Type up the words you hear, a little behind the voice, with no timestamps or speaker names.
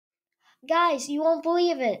Guys, you won't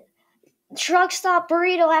believe it. Truck Stop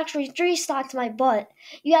Burrito actually 3-stocked my butt.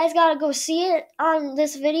 You guys gotta go see it on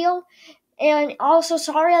this video. And also,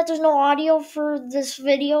 sorry that there's no audio for this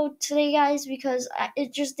video today, guys, because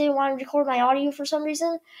it just didn't want to record my audio for some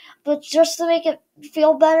reason. But just to make it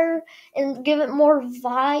feel better and give it more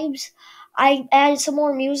vibes, I added some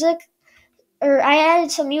more music. Or I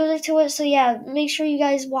added some music to it, so yeah, make sure you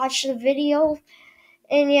guys watch the video.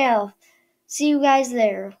 And yeah, see you guys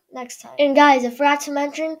there next time. And guys, I forgot to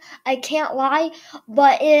mention, I can't lie,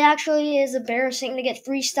 but it actually is embarrassing to get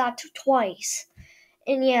 3-stocked twice.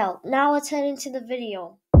 And yeah, now let's head into the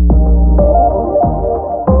video.